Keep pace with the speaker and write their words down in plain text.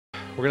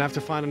we're gonna have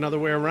to find another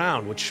way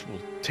around, which will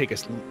take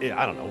us,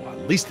 I don't know,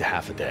 at least a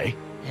half a day.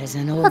 There's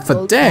an old Half a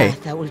goat day?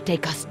 path that will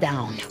take us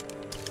down.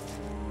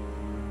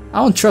 I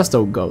don't trust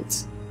old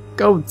goats.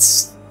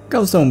 Goats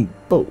don't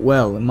bode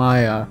well in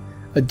my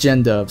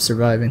agenda of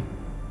surviving.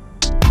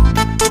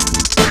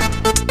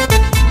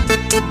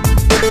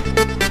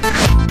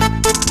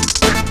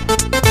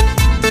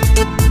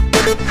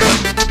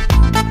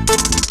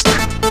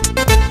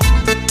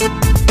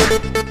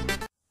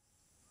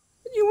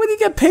 What do you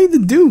get paid to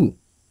do?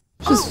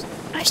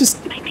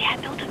 Just. My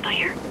dad built a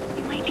fire.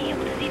 You might be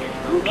able to see the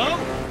smoke. Oh,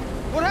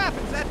 what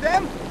happened? Is that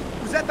them?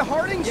 Was that the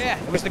Hardings? Yeah,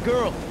 it was the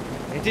girl.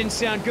 It didn't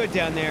sound good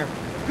down there.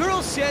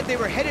 Girls said they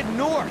were headed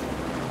north.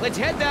 Let's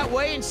head that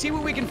way and see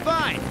what we can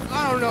find.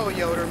 I don't know,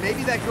 Yoder.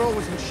 Maybe that girl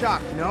was in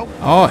shock, you know?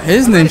 Oh,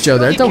 his name's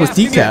Yoder. I thought it was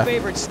Do me a Decaf.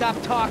 favor,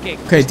 stop talking.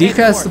 Okay, Just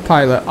head Decaf's the north.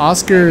 pilot.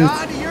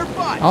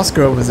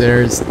 Oscar over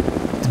there is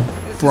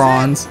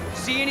bronze.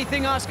 See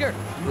anything, Oscar?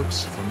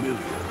 Looks familiar.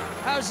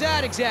 How's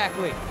that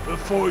exactly?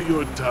 Before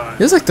your time.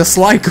 There's like the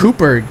Sly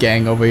Cooper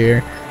gang over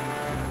here.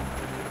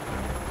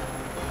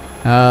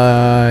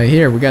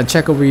 Here, we gotta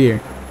check over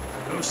here.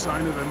 No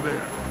sign of them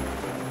there.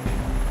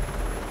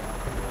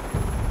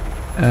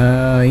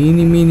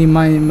 Eeny, meeny,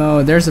 miny,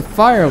 mo. There's a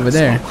fire over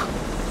there.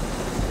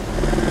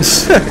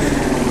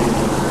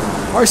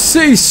 I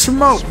see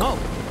smoke. Smoke.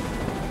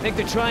 Think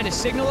they're trying to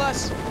signal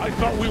us? I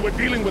thought we were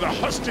dealing with a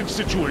hostage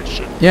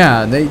situation.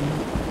 Yeah, they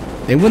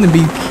wouldn't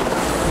be.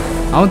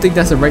 I don't think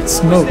that's the right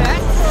smoke. What's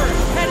that?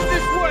 Birds headed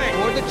this way.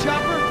 Or the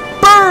chopper?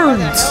 How the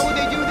Birds! hell would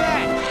they do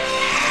that?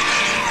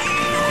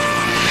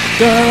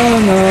 No.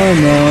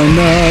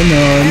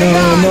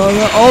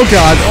 Oh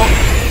god. Oh.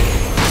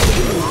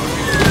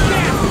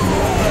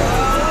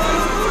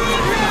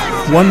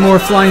 One more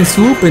flying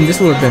swoop and this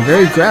would have been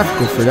very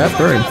graphical for that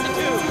bird.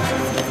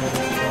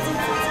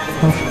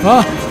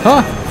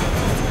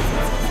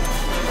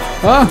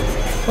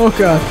 Oh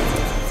god.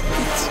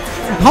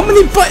 How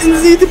many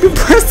buttons need to be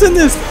pressed in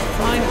this?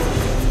 Fine.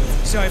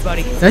 Sorry,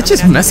 buddy. Did I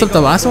just mess up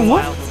the last one?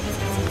 What?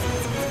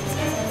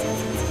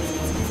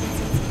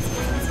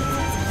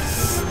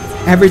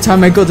 Every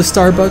time I go to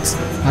Starbucks,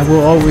 I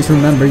will always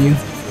remember you.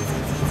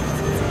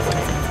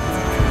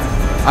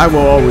 I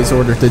will always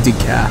order the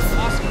decaf.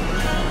 Oscar.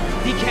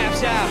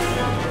 Decaf's out.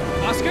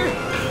 Oscar?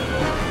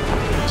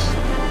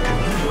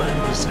 Can you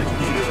land this thing here?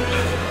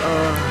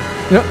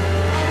 Yep.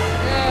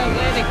 Yeah,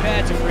 landing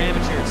pads are for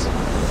amateurs.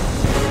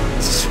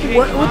 Okay,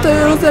 What the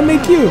hell does that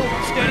make you?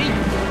 Steady.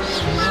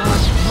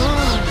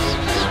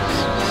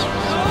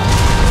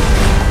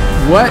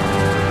 What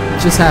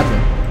just happened?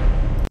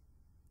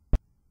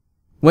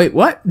 Wait,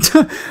 what?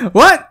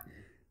 What?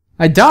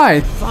 I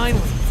died.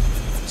 Finally.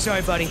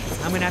 Sorry, buddy.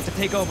 I'm gonna have to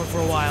take over for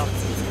a while.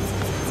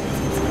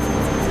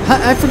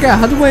 I forgot.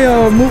 How do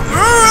I move?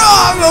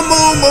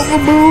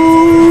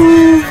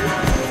 Move.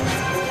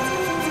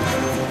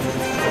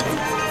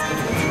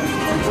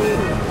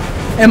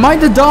 Am I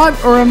the dot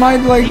or am I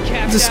like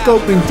the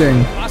scoping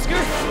thing? Oscar?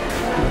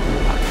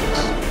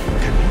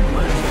 Can you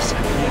land this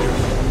thing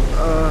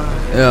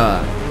here?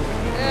 Yeah.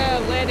 Yeah,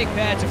 landing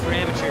pads are for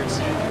amateurs.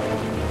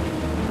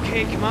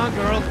 Okay, come on,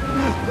 girl.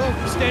 Go,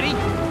 steady.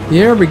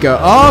 Here we go.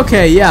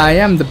 Okay, yeah, I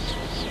am the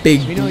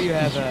big, We know you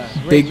have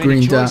big great many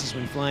green dot. choices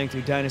when flying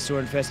through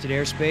dinosaur-infested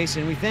airspace,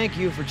 and we thank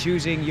you for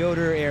choosing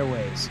Yoder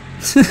Airways.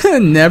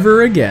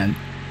 Never again.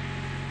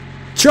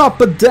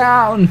 Chopper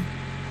down.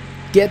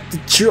 Get the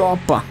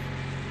chopper.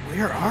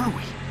 Where are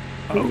we?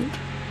 Out.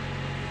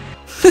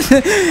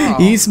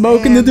 He's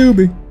smoking the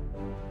doobie.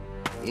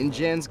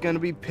 InGen's gonna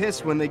be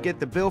pissed when they get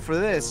the bill for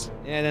this.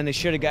 Yeah, then they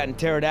should have gotten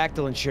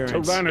pterodactyl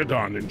insurance.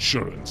 Pteranodon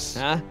insurance.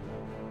 Huh?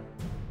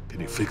 Can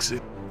you fix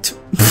it?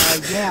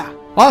 Yeah.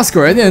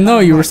 Oscar, I didn't know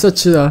you were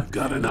such a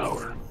Got an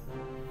hour.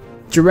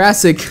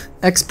 Jurassic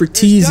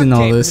expertise in Duct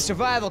all tape, The this.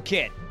 survival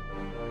kit.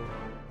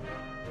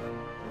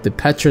 The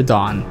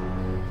Petrodon.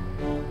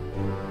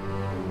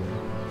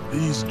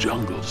 These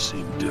jungles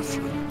seem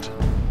different.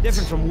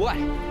 Different from what?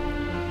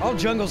 All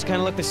jungles kind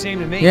of look the same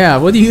to me. Yeah,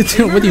 what do you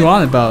what do you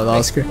want about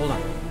Oscar? Hold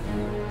on.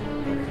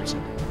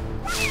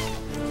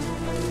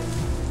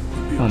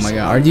 Oh my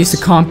god, are these the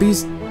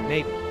compies?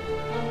 Maybe.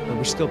 But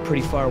we're still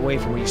pretty far away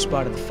from where you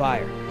spotted the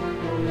fire.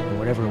 And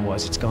whatever it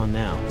was, it's gone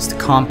now. It's the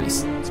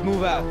compies. Let's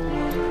move out.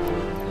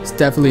 It's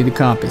definitely the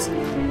compies.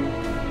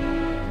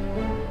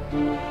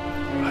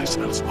 I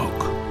smell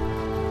smoke.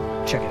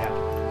 Check it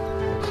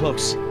out. We're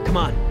close. Come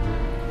on.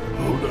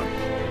 Hold up.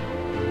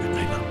 It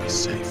may not be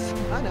safe.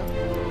 I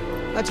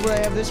know. That's what I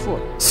have this for.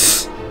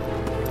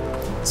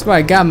 That's why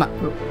I got my.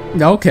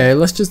 Okay,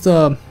 let's just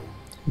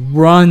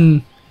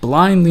run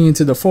blindly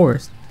into the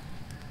forest.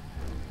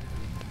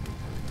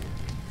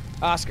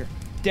 Oscar,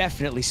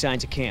 definitely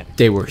signs of camp.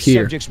 They were The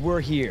here. Subjects were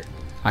here.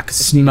 I could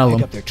Just need to smell pick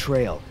them up their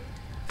trail.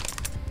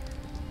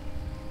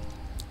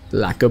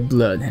 like a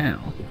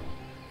bloodhound.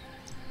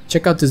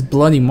 Check out this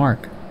bloody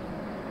mark.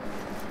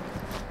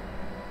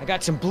 I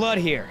got some blood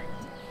here.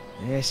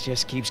 This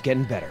just keeps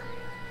getting better.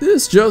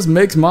 This just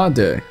makes my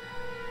day.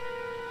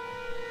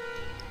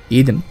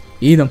 Eat them.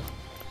 Eat them.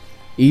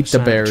 Eat the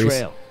Sign of a berries.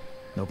 trail.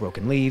 No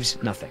broken leaves,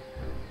 nothing.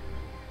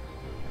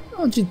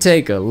 don't you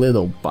take a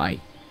little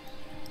bite?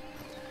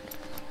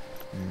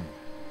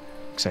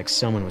 Looks like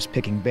someone was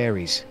picking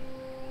berries.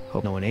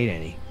 Hope no one ate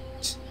any.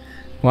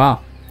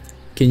 Wow.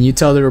 Can you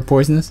tell they were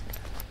poisonous?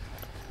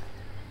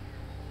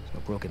 No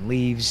broken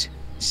leaves,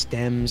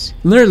 stems.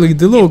 Literally,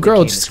 the little girl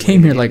came just this way,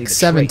 came they here didn't like leave a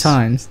 7 trace.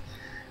 times.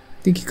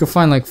 I think you could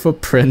find like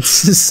footprints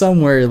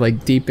somewhere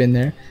like deep in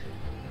there.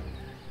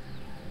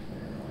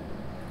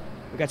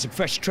 We got some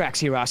fresh tracks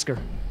here, Oscar.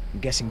 I'm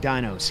guessing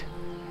dinos.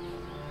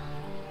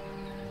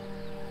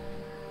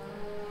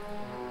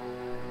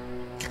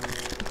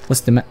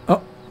 What's the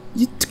oh,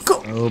 you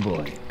go. Oh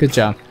boy. Good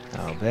job.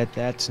 I'll bet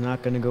that's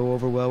not gonna go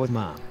over well with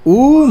Mom.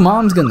 Ooh,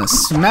 Mom's gonna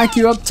smack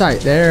you up tight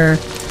there.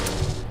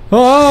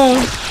 Oh!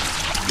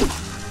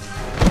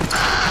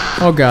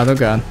 Oh god, oh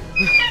god.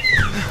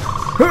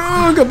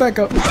 Oh, go back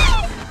up.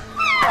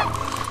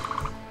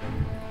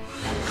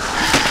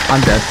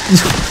 I'm dead.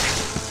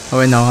 Oh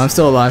wait, no, I'm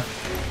still alive.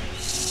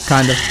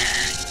 Kind of.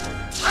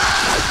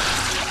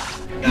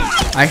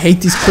 I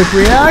hate these quick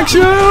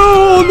reactions.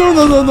 No, no,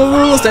 no, no,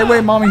 no, stay away,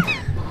 mommy.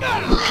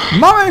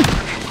 Mommy!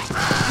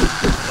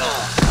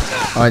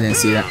 Oh, I didn't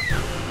see that.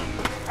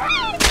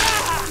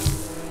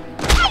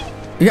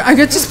 Yeah, I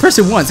could just press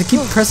it once. I keep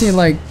pressing it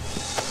like.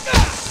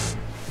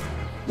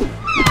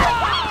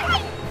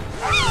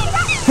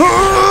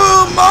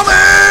 Oh, mommy!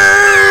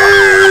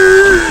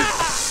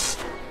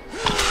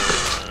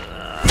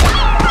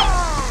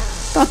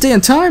 About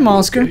damn time,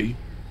 Oscar. Okay,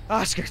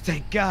 Oscar,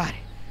 thank God.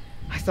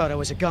 I thought I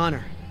was a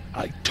goner.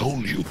 I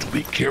told you to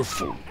be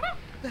careful.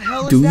 The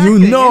hell is Do that you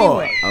thing, know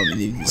anyway? how many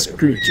of these Whatever it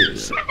creatures?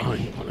 is,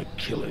 I'm gonna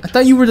kill it. I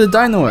thought you were the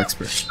dino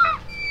expert.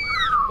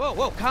 Whoa,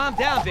 whoa, calm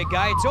down, big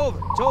guy. It's over.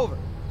 It's over.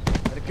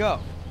 Let it go.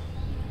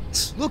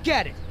 Look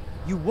at it.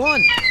 You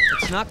won.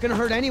 It's not gonna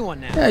hurt anyone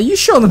now. Yeah, you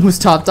showed them who's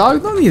top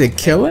dog. Don't need to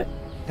kill it.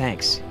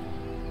 Thanks.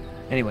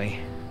 Anyway,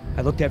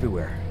 I looked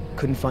everywhere.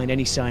 Couldn't find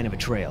any sign of a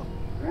trail.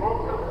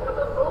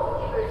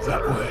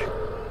 That way.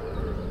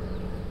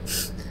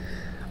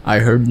 I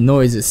heard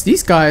noises.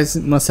 These guys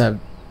must have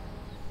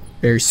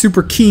very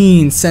super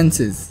keen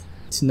senses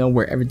to know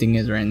where everything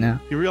is right now.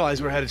 You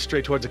realize we're headed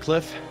straight towards a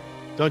cliff,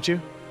 don't you?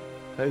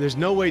 There's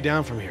no way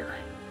down from here.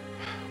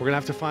 We're gonna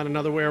have to find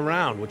another way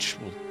around, which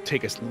will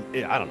take us,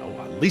 I don't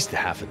know, at least a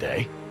half a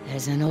day.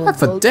 There's an old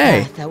Half a boat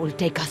day? path that will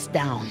take us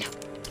down.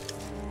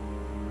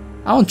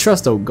 I don't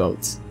trust old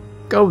goats.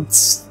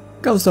 Goats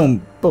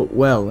don't vote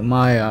well in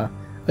my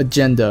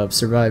agenda of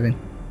surviving.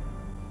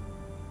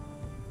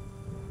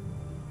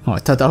 Oh, I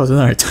thought that was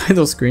another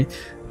title screen.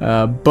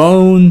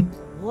 Bone.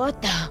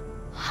 What the?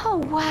 Oh,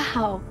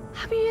 wow.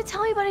 How come you didn't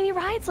tell me about any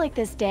rides like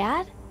this,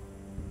 Dad?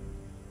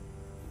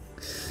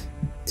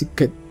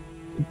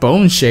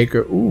 Bone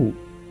shaker. Ooh.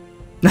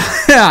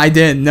 I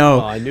didn't know.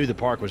 Well, I knew the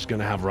park was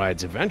gonna have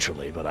rides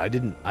eventually, but I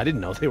didn't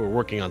know they were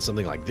working on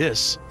something like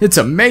this. It's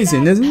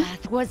amazing, That isn't it?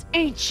 path was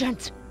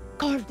ancient,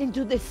 carved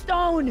into the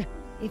stone.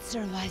 It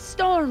survived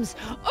storms,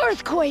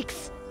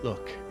 earthquakes.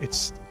 Look,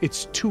 it's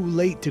too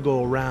late to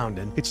go around,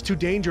 and it's too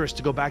dangerous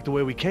to go back the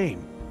way we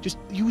came. Just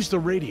use the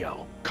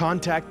radio.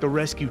 Contact the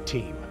rescue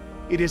team.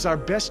 It is our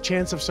best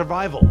chance of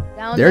survival.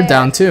 Down They're there,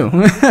 down too.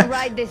 we can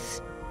ride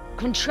this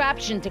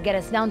contraption to get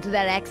us down to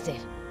that exit.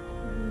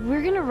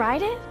 We're gonna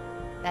ride it?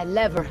 That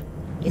lever.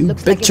 It You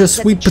looks like betcha it will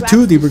set sweet the traps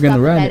patootie to we're gonna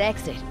stop ride that it.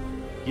 exit.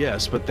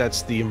 Yes, but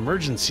that's the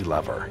emergency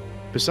lever.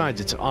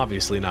 Besides, it's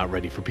obviously not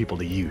ready for people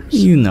to use.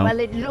 You know. Well,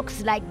 it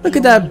looks like Look the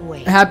at that only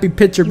way. happy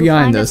picture You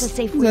behind find us. us a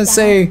safe I'm way gonna down,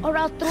 say or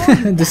I'll throw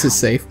you this is down.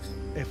 safe.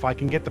 If I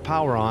can get the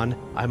power on,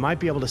 I might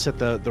be able to set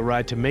the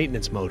ride to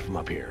maintenance mode from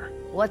up here.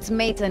 What's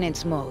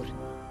maintenance mode?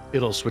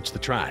 It'll switch the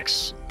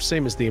tracks,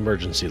 same as the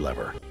emergency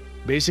lever.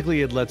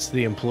 Basically, it lets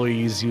the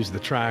employees use the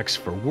tracks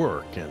for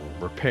work and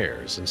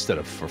repairs instead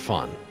of for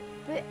fun.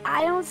 But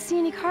I don't see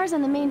any cars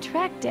on the main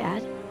track,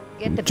 Dad.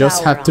 Get the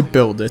Just power have to on.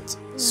 build it,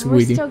 We're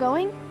sweetie. still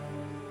going?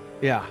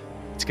 Yeah,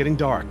 it's getting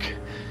dark.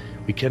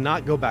 We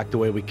cannot go back the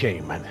way we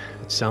came, and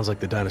it sounds like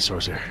the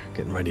dinosaurs are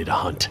getting ready to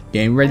hunt.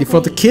 Getting ready Are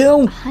for the they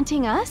kill.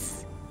 Hunting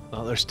us?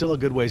 Well, they're still a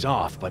good ways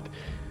off, but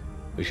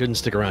we shouldn't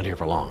stick around here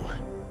for long.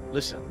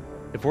 Listen,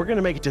 if we're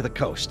gonna make it to the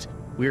coast,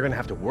 we're gonna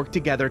have to work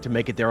together to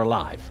make it there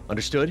alive.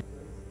 Understood?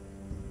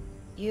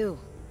 You,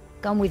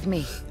 come with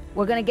me.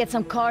 We're gonna get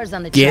some cars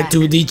on the Get track.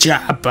 to the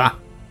chopper.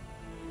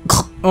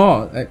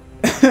 Oh,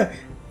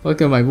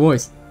 look at my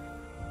voice.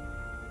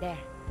 There.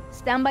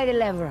 Stand by the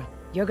lever.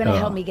 You're gonna Oh.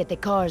 help me get the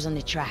cars on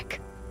the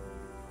track.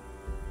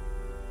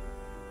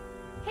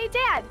 Hey,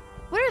 Dad,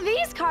 what are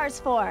these cars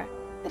for?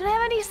 They don't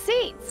have any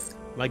seats.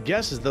 My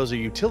guess is those are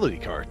utility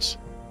carts.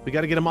 We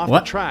gotta get them off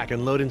What? the track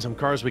and load in some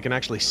cars we can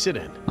actually sit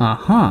in.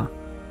 Uh-huh.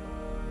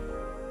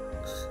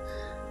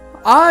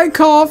 I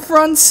call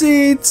front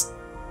seats.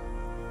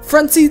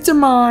 Front seats are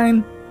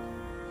mine.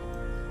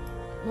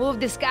 Move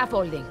the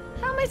scaffolding.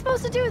 How am I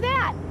supposed to do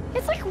that?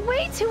 It's like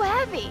way too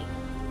heavy.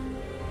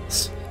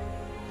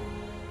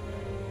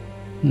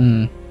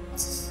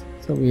 It's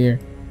so weird.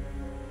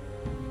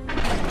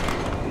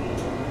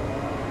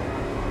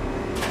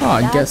 Oh,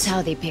 I That's guess.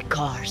 how they pick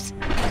cars.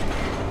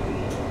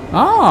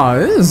 Oh,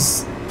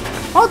 this is.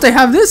 Oh, they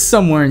have this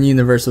somewhere in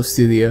Universal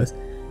Studios.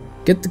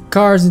 Get the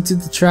cars into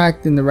the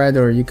track in the right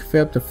order. You can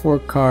fit up to 4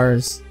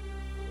 cars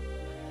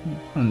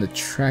on the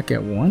track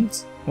at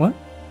once? What?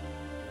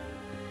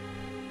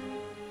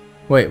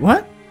 Wait,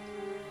 what?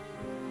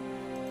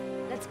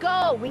 Let's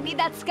go. We need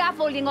that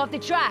scaffolding off the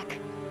track.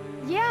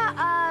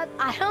 Yeah,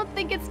 I don't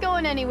think it's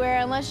going anywhere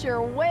unless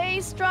you're way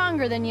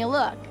stronger than you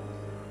look.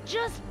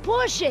 Just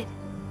push it.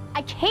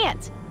 I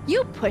can't.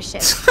 You push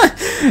it.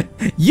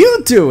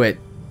 You do it!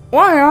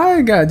 Why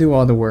I gotta do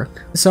all the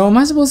work? So am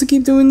I supposed to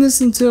keep doing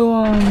this until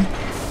I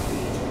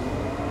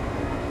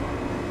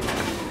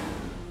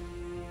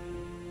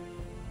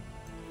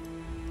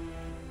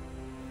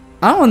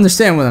don't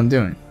understand what I'm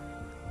doing.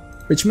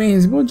 Which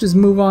means we'll just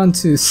move on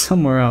to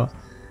somewhere else.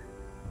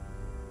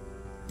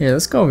 Here,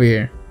 let's go over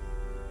here.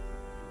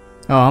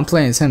 Oh, I'm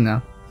playing as him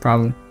now,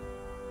 probably.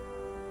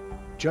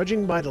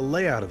 Judging by the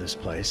layout of this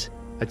place,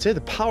 I'd say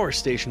the power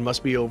station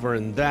must be over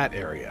in that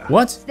area.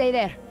 What? Stay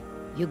there.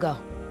 You go.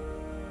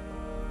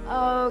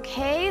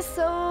 Okay,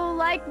 so,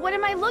 like, what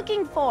am I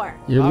looking for?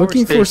 You're Power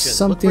looking for station.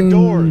 something. Look for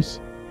doors.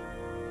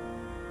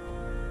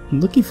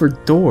 I'm looking for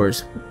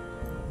doors.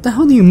 What the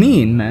hell do you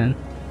mean, man?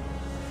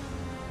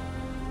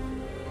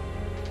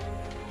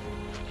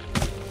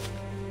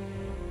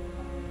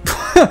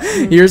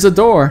 Here's a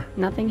door.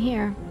 Nothing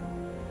here.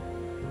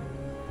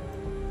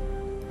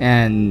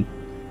 And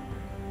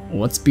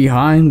what's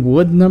behind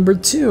wood number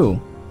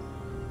 2?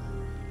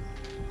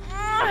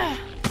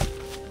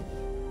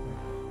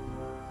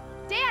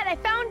 Dad, I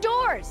found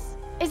doors.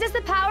 Is this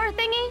the power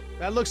thingy?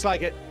 That looks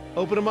like it.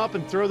 Open them up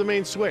and throw the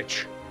main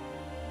switch.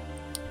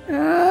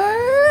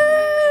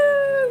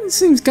 It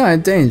seems kind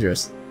of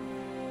dangerous.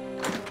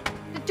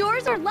 The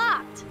doors are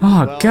locked.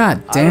 Oh, Well,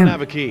 god I damn. don't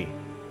have a key.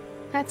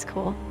 That's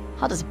cool.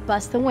 I'll just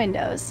bust the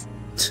windows.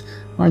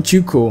 Aren't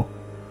you cool?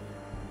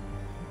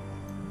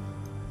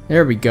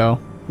 There we go.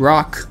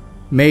 Rock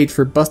made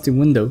for busting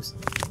windows.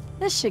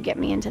 This should get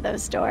me into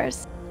those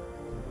doors.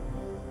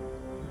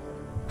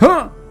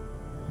 Huh!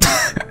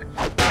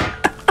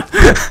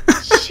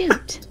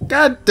 Shoot.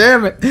 God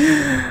damn it!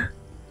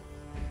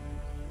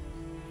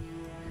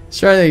 Let's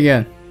try that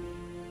again.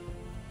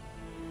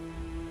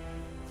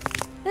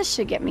 This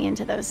should get me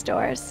into those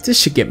doors. This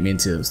should get me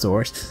into those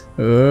doors.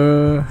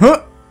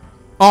 Huh!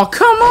 Oh,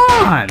 come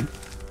on!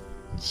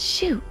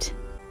 Shoot.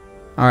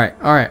 Alright,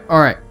 alright,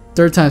 alright.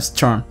 Third time's the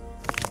charm.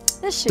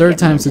 This should Third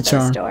get me time's the into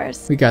those charm.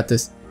 doors. We got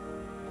this.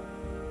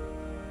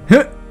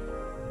 Huh!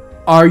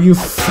 Are you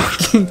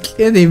fucking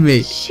kidding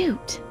me?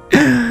 Shoot.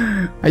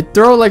 I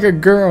throw like a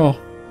girl.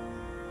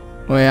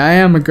 Wait, I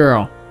am a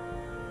girl.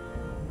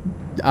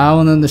 I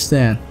don't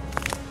understand.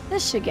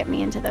 This should get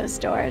me into those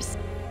doors.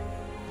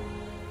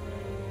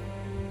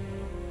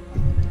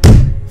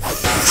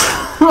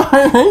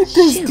 I hate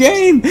this Shoot.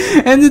 game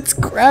and its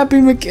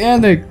crappy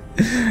mechanic.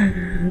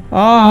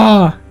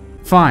 Ah,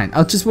 fine.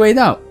 I'll just wait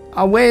out.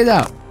 I'll wait it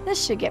out.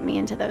 This should get me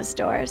into those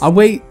doors. I'll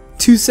wait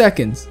 2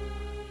 seconds.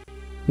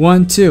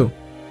 1, 2.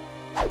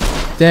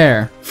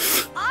 There.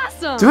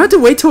 Awesome. Do I have to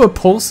wait till it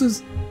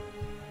pulses?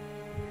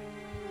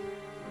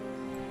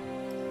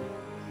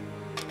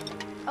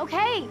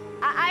 Okay,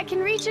 I can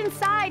reach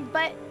inside,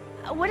 but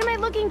what am I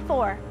looking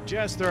for?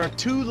 Jess, there are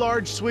 2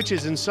 large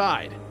switches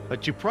inside,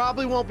 but you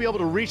probably won't be able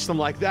to reach them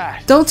like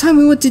that. Don't tell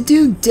me what to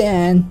do,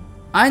 Dan.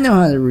 I know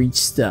how to reach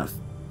stuff.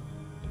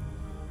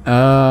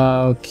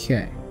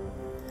 Okay.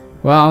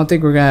 Well, I don't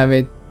think we're gonna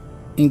have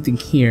anything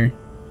here.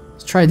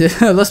 Let's try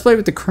this. Let's play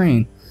with the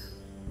crane.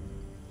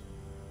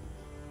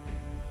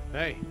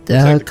 Hey, looks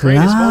like the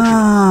crane is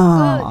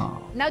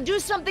functional. Good. Now do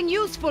something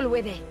useful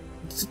with it.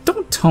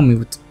 Don't tell me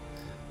what to...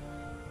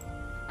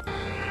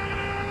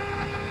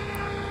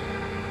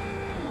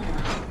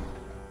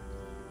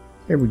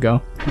 Here we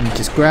go. Let me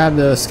just grab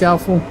the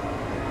scalpel.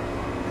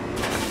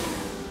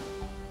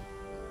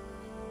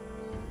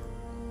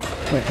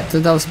 Wait, I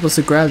thought I was supposed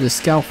to grab the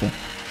scalpel.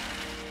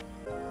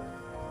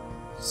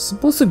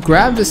 Supposed to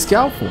grab the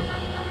scalpel.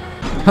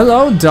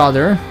 Hello,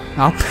 daughter.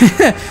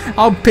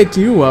 I'll pick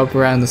you up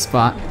around the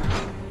spot.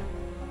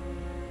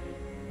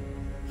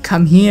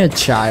 Come here,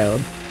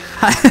 child.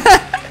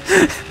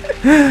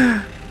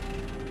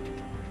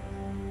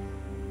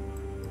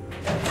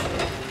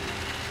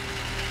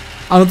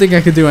 I don't think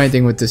I could do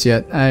anything with this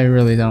yet. I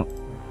really don't.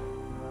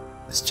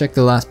 Let's check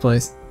the last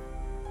place.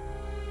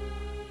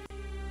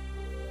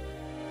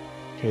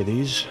 Okay,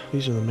 these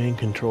are the main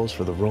controls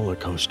for the roller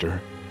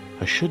coaster.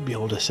 I should be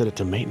able to set it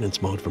to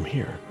maintenance mode from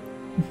here.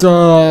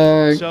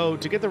 Duh. So,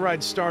 to get the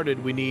ride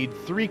started, we need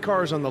 3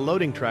 cars on the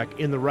loading track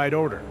in the right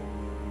order.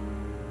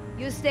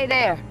 You stay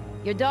there.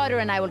 Your daughter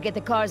and I will get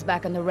the cars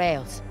back on the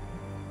rails.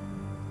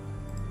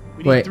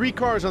 We need Wait. 3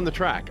 cars on the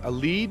track, a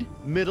lead,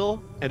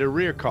 middle, and a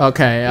rear car.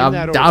 Okay, in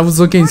that order. I was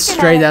looking Working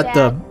straight on it,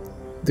 at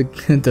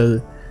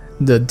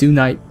the do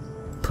not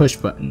push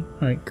button.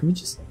 All right, can we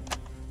just?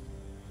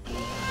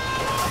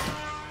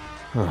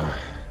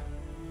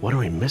 What are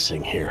we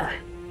missing here?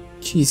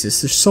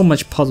 Jesus, there's so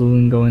much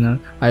puzzling going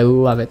on. I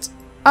love it.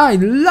 I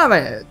love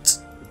it.